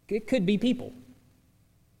 It could be people.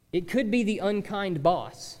 It could be the unkind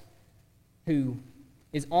boss. who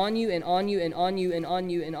is on you and on you and on you and on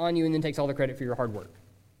you and on you and then takes all the credit for your hard work.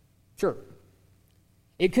 Sure.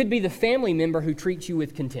 It could be the family member who treats you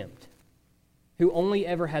with contempt, who only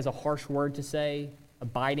ever has a harsh word to say, a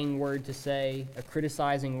biting word to say, a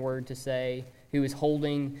criticizing word to say, who is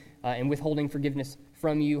holding and withholding forgiveness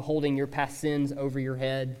from you, holding your past sins over your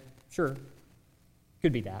head. Sure,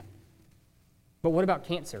 could be that. But what about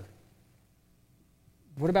cancer?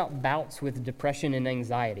 What about bouts with depression and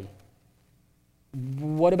anxiety?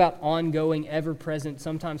 What about ongoing, ever-present,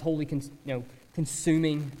 sometimes wholly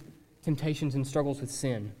consuming temptations and struggles with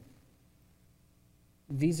sin?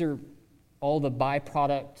 These are all the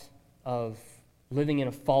byproduct of living in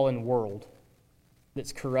a fallen world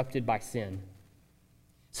that's corrupted by sin.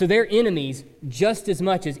 So they're enemies just as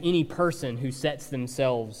much as any person who sets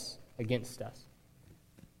themselves against us.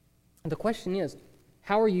 And the question is,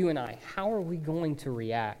 how are you and I, how are we going to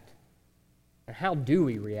react? And how do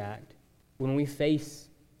we react when we face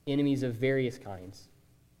enemies of various kinds,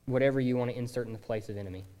 whatever you want to insert in the place of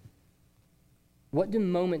enemy? What do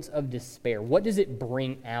moments of despair, what does it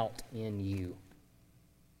bring out in you?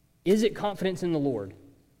 Is it confidence in the Lord?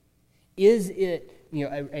 Is it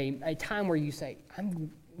a time where you say,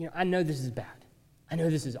 I know this is bad. I know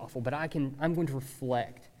this is awful, but I'm going to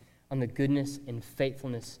reflect on the goodness and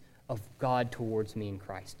faithfulness of God towards me in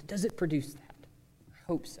Christ. Does it produce that? I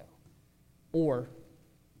hope so. Or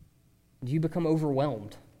do you become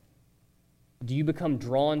overwhelmed? Do you become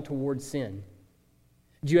drawn towards sin?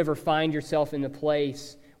 Do you ever find yourself in the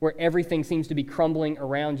place where everything seems to be crumbling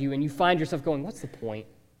around you and you find yourself going, what's the point?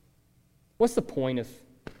 What's the point of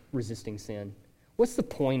resisting sin? What's the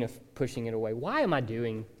point of pushing it away? Why am I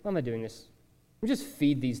doing this? I just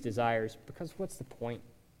feed these desires because what's the point?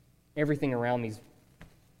 Everything around me's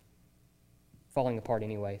falling apart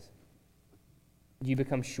anyways. Do you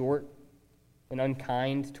become short and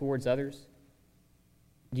unkind towards others?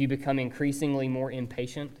 Do you become increasingly more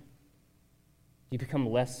impatient? Do you become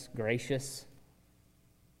less gracious?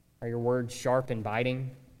 Are your words sharp and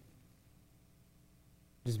biting?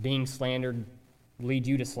 Does being slandered lead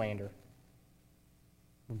you to slander?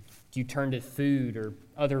 Do you turn to food or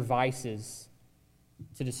other vices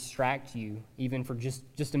to distract you, even for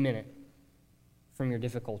just a minute, from your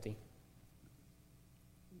difficulty?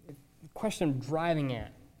 The question I'm driving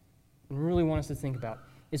at, and really want us to think about,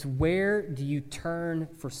 is where do you turn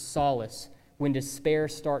for solace when despair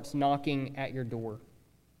starts knocking at your door?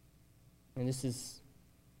 And this is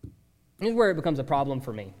where it becomes a problem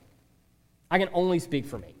for me. I can only speak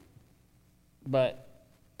for me. But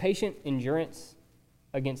patient endurance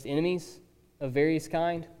against enemies of various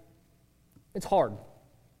kind, it's hard.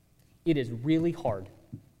 It is really hard.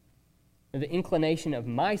 The inclination of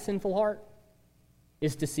my sinful heart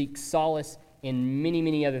is to seek solace in many,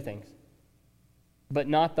 many other things, but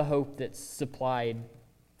not the hope that's supplied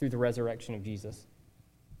through the resurrection of Jesus.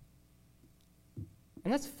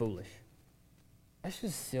 And that's foolish. That's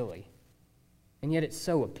just silly. And yet it's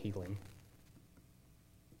so appealing.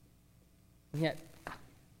 And yet,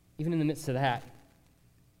 even in the midst of that,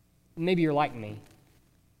 maybe you're like me.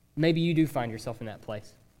 Maybe you do find yourself in that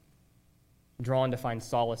place, drawn to find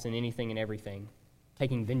solace in anything and everything,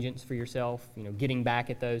 taking vengeance for yourself, getting back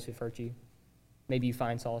at those who've hurt you. Maybe you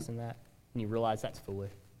find solace in that, and you realize that's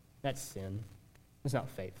foolish. That's sin. It's not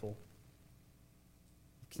faithful.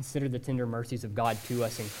 Consider the tender mercies of God to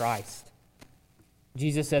us in Christ.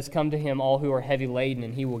 Jesus says, "Come to him, all who are heavy laden,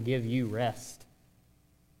 and he will give you rest."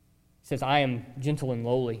 He says, "I am gentle and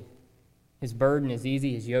lowly. His burden is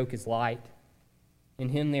easy, his yoke is light. In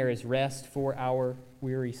him there is rest for our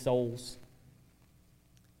weary souls."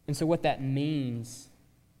 And so what that means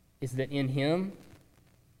is that in him,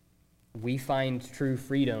 we find true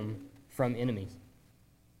freedom from enemies.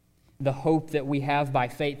 The hope that we have by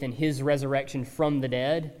faith in his resurrection from the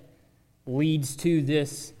dead leads to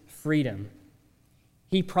this freedom.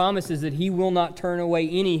 He promises that he will not turn away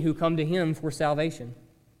any who come to him for salvation.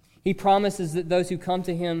 He promises that those who come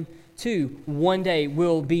to him, too, one day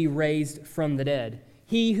will be raised from the dead.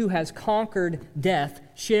 He who has conquered death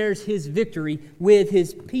shares his victory with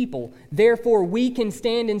his people. Therefore, we can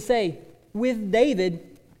stand and say, with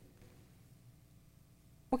David,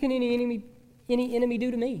 what can any enemy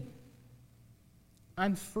do to me?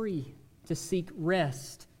 I'm free to seek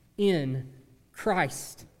rest in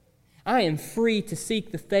Christ. I am free to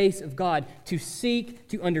seek the face of God, to seek,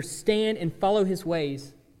 to understand, and follow his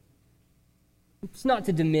ways. It's not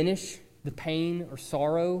to diminish the pain or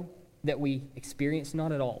sorrow that we experience,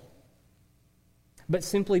 not at all. But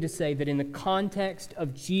simply to say that in the context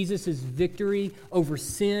of Jesus' victory over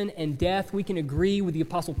sin and death, we can agree with the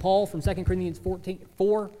Apostle Paul from 2 Corinthians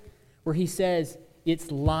 14:4, where he says, it's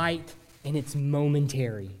light and it's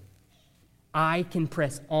momentary. I can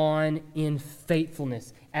press on in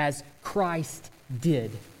faithfulness as Christ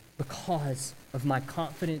did because of my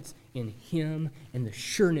confidence in Him and the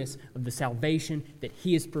sureness of the salvation that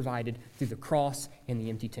He has provided through the cross and the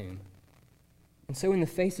empty tomb. And so in the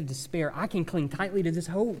face of despair, I can cling tightly to this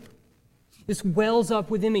hope. This wells up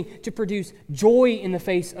within me to produce joy in the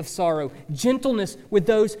face of sorrow, gentleness with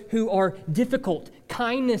those who are difficult,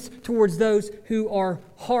 kindness towards those who are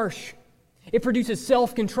harsh. It produces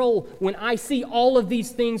self-control when I see all of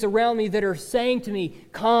these things around me that are saying to me,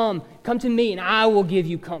 come to me and I will give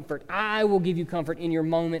you comfort. I will give you comfort in your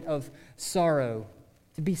moment of sorrow.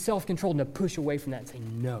 To be self-controlled and to push away from that and say,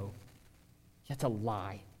 no, that's a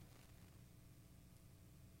lie.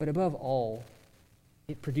 But above all,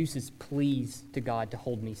 it produces pleas to God to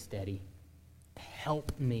hold me steady, to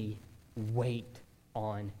help me wait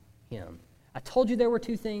on Him. I told you there were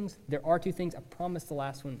two things. There are two things. I promise the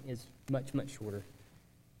last one is much, much shorter.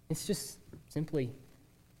 It's just simply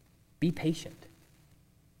be patient.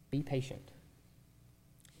 Be patient.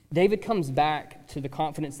 David comes back to the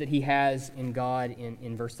confidence that he has in God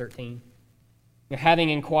in verse 13. Having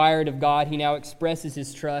inquired of God, he now expresses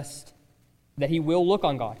his trust that he will look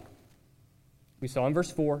on God. We saw in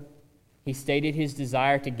verse 4, he stated his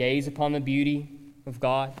desire to gaze upon the beauty of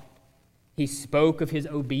God. He spoke of his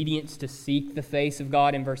obedience to seek the face of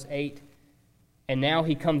God in verse 8. And now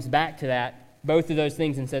he comes back to that, both of those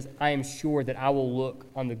things, and says, I am sure that I will look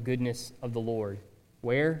on the goodness of the Lord.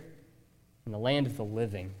 Where? In the land of the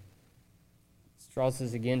living. This draws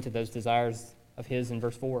us again to those desires of his in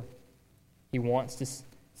verse 4. He wants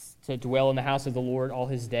to dwell in the house of the Lord all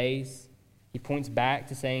his days. He points back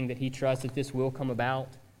to saying that he trusts that this will come about.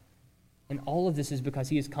 And all of this is because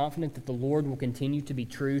he is confident that the Lord will continue to be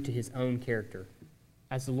true to his own character.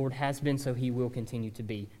 As the Lord has been, so he will continue to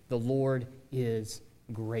be. The Lord is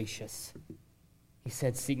gracious. He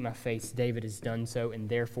said, seek my face. David has done so, and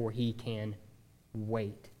therefore he can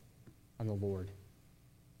wait on the Lord.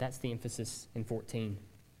 That's the emphasis in 14.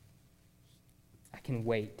 I can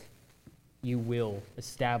wait. You will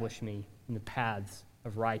establish me in the paths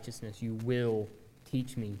of righteousness. You will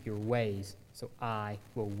teach me your ways, so I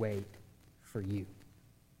will wait for you.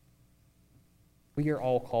 We are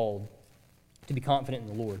all called to be confident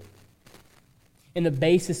in the Lord. And the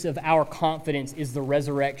basis of our confidence is the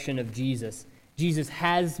resurrection of Jesus. Jesus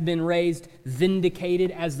has been raised,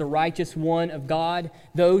 vindicated as the righteous one of God.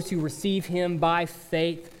 Those who receive him by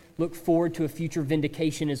faith look forward to a future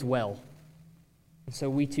vindication as well. And so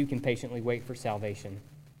we too can patiently wait for salvation,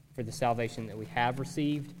 for the salvation that we have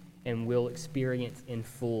received and will experience in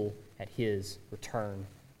full at his return.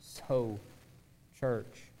 So,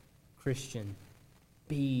 church, Christian,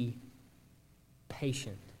 be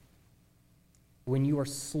patient. When you are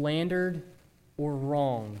slandered or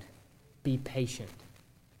wronged, be patient.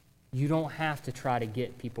 You don't have to try to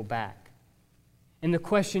get people back. And the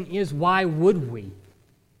question is, why would we?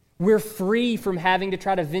 We're free from having to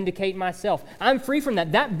try to vindicate myself. I'm free from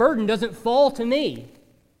that. That burden doesn't fall to me.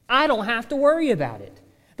 I don't have to worry about it.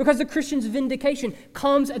 Because the Christian's vindication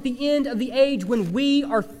comes at the end of the age when we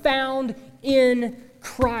are found in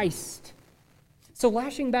Christ. So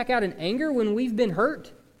lashing back out in anger when we've been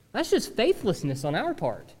hurt, that's just faithlessness on our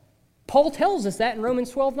part. Paul tells us that in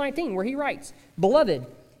Romans 12:19, where he writes, Beloved,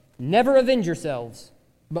 never avenge yourselves,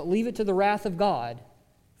 but leave it to the wrath of God.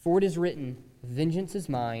 For it is written, Vengeance is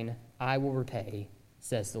mine, I will repay,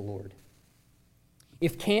 says the Lord.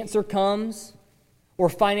 If cancer comes, or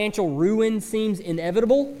financial ruin seems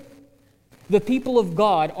inevitable, the people of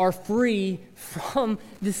God are free from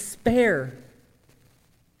despair.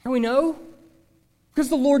 How do we know? Because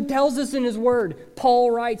the Lord tells us in his word.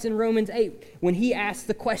 Paul writes in Romans 8, when he asks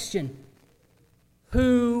the question,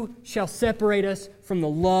 who shall separate us from the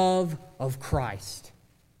love of Christ?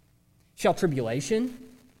 Shall tribulation,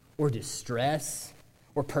 or distress,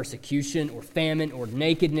 or persecution, or famine, or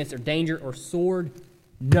nakedness, or danger, or sword?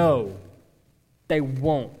 No, they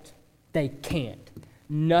won't. They can't.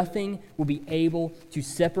 Nothing will be able to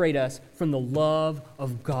separate us from the love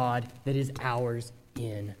of God that is ours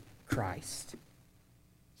in Christ.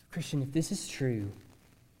 So, Christian, if this is true,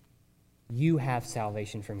 you have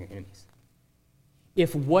salvation from your enemies.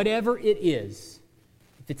 If whatever it is,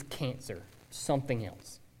 if it's cancer, something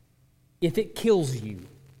else, if it kills you,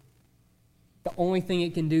 the only thing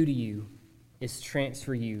it can do to you is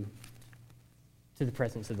transfer you to the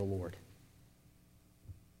presence of the Lord.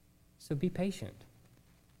 So be patient.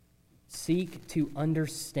 Seek to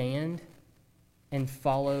understand and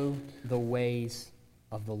follow the ways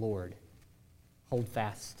of the Lord. Hold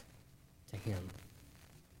fast to him.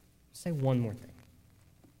 I'll say one more thing.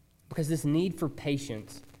 Because this need for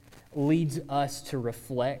patience leads us to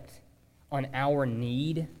reflect on our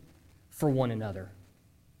need for one another.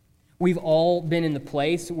 We've all been in the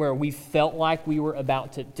place where we felt like we were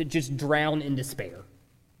about to just drown in despair.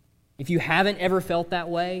 If you haven't ever felt that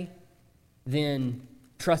way, then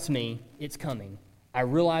trust me, it's coming. I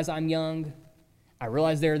realize I'm young. I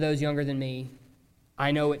realize there are those younger than me.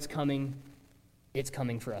 I know it's coming. It's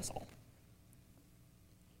coming for us all.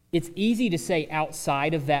 It's easy to say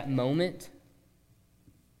outside of that moment,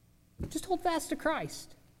 just hold fast to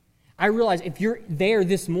Christ. I realize if you're there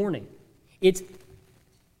this morning, if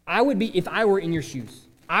I were in your shoes,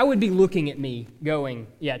 I would be looking at me going,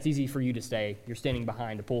 yeah, it's easy for you to say. You're standing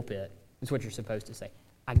behind a pulpit. That's what you're supposed to say.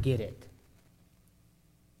 I get it.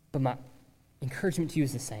 But my encouragement to you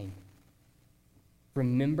is the same.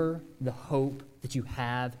 Remember the hope that you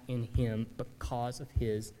have in him because of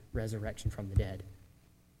his resurrection from the dead.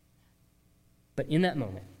 But in that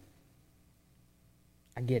moment,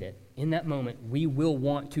 I get it. In that moment, we will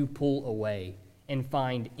want to pull away and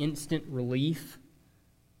find instant relief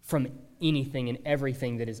from anything and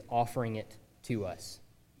everything that is offering it to us.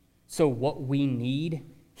 So what we need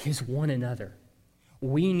is one another.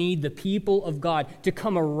 We need the people of God to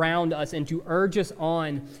come around us and to urge us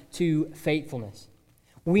on to faithfulness.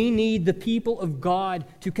 We need the people of God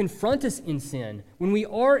to confront us in sin when we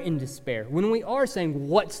are in despair, when we are saying,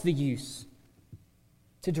 what's the use?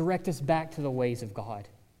 To direct us back to the ways of God.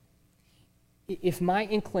 If my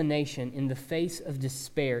inclination in the face of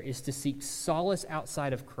despair is to seek solace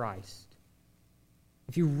outside of Christ,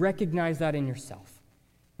 if you recognize that in yourself,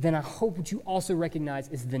 then I hope what you also recognize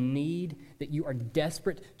is the need that you are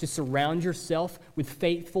desperate to surround yourself with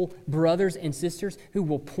faithful brothers and sisters who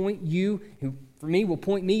will point you, who for me will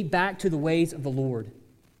point me back to the ways of the Lord,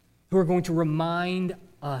 who are going to remind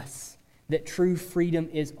us that true freedom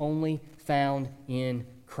is only found in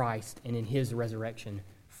Christ and in his resurrection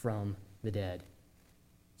from the dead.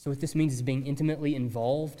 So what this means is being intimately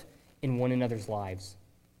involved in one another's lives.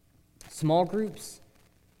 Small groups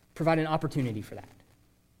provide an opportunity for that.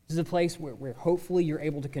 This is a place where hopefully you're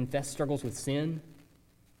able to confess struggles with sin,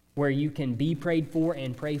 where you can be prayed for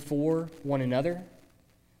and pray for one another,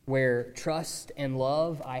 where trust and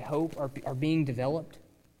love, I hope, are being developed.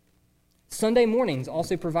 Sunday mornings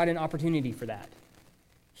also provide an opportunity for that.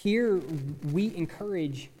 Here, we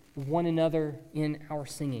encourage one another in our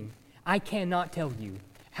singing. I cannot tell you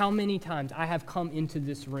how many times I have come into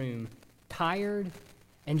this room tired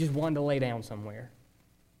and just wanted to lay down somewhere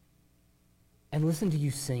and listen to you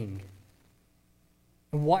sing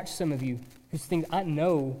and watch some of you whose things I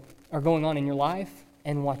know are going on in your life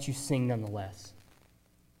and watch you sing nonetheless.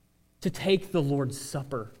 To take the Lord's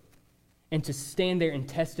Supper and to stand there and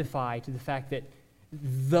testify to the fact that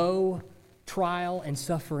though trial and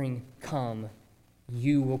suffering come,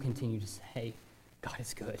 you will continue to say, God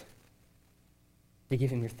is good. To give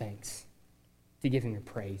him your thanks, to give him your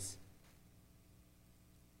praise.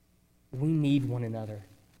 We need one another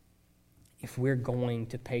if we're going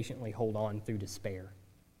to patiently hold on through despair.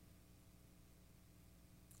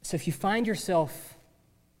 So if you find yourself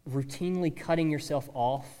routinely cutting yourself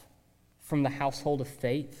off from the household of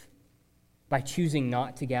faith by choosing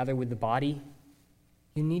not to gather with the body,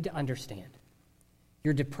 you need to understand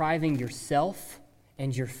you're depriving yourself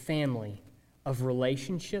and your family of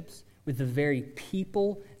relationships with the very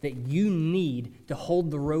people that you need to hold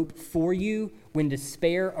the rope for you when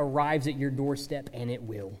despair arrives at your doorstep, and it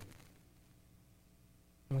will.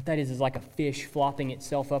 And what that is like a fish flopping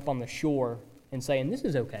itself up on the shore and saying, this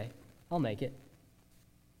is okay, I'll make it.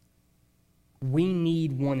 We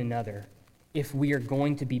need one another if we are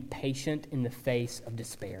going to be patient in the face of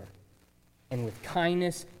despair. And with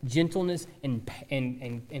kindness, gentleness, and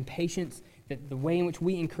patience, that the way in which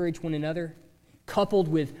we encourage one another, coupled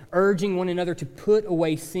with urging one another to put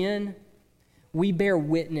away sin, we bear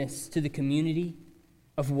witness to the community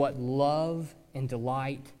of what love and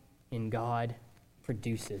delight in God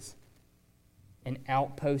produces. An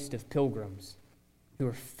outpost of pilgrims who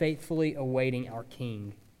are faithfully awaiting our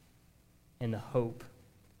King and the hope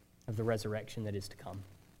of the resurrection that is to come.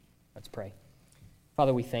 Let's pray.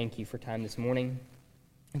 Father, we thank you for time this morning,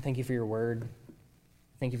 and thank you for your word.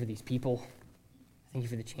 Thank you for these people. Thank you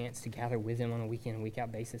for the chance to gather with them on a week in and week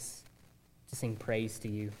out basis to sing praise to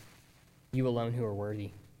you, you alone who are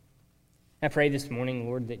worthy. I pray this morning,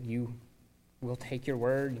 Lord, that you will take your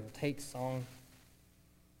word, you'll take song,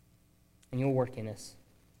 and you'll work in us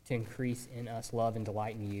to increase in us love and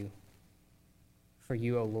delight in you. For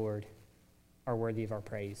you, O Lord, are worthy of our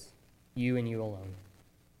praise. You and you alone.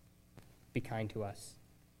 Be kind to us.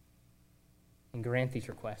 And grant these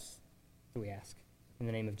requests that we ask. In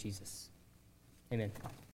the name of Jesus. Amen.